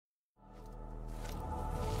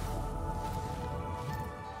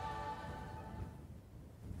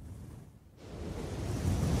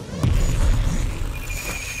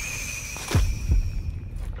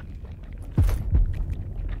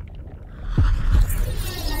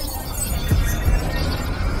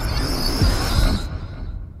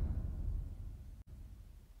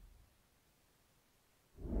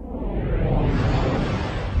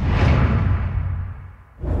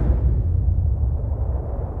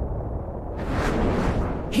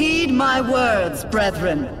my words,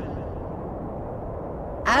 brethren.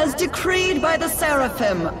 As decreed by the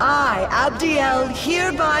Seraphim, I, Abdiel,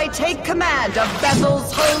 hereby take command of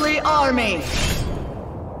Bethel's holy army.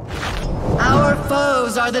 Our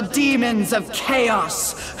foes are the demons of chaos,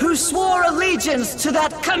 who swore allegiance to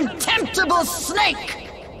that contemptible snake!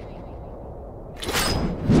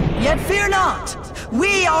 Yet fear not,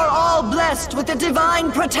 we are all blessed with the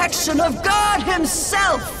divine protection of God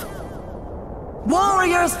Himself!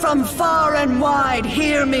 Warriors from far and wide,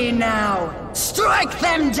 hear me now! Strike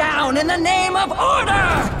them down in the name of order!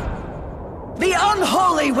 The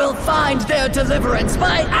unholy will find their deliverance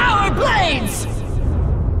by our blades!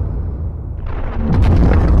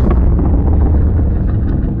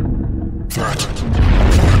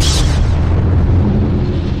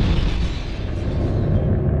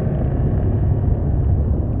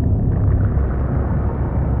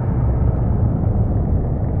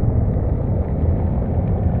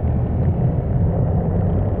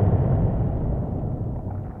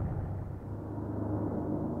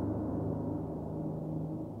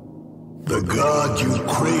 The god you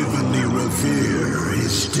cravenly revere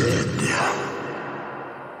is dead.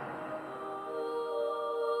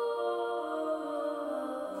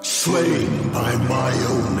 Slain by my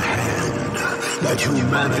own hand, that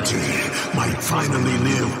humanity might finally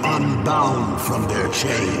live unbound from their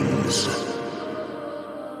chains.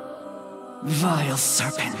 Vile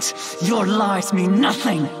serpent, your lies mean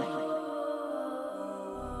nothing!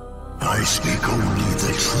 I speak only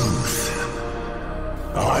the truth.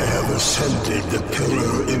 I have ascended the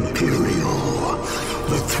Pillar Imperial,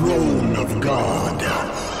 the throne of God.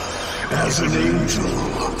 As an angel,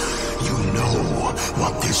 you know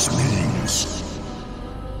what this means.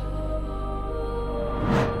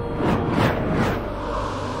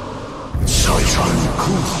 Such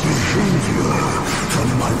uncouth behavior from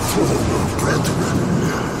my former brethren.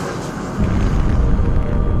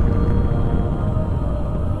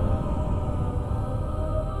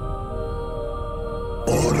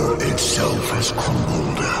 Order itself has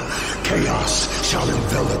crumbled. Chaos shall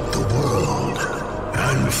envelop the world.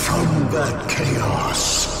 And from that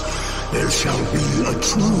chaos, there shall be a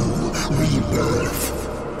true rebirth.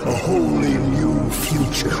 A wholly new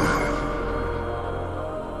future.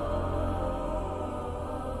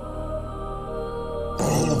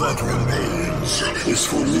 All that remains is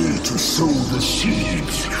for me to sow the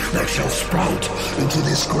seeds that shall sprout into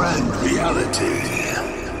this grand reality.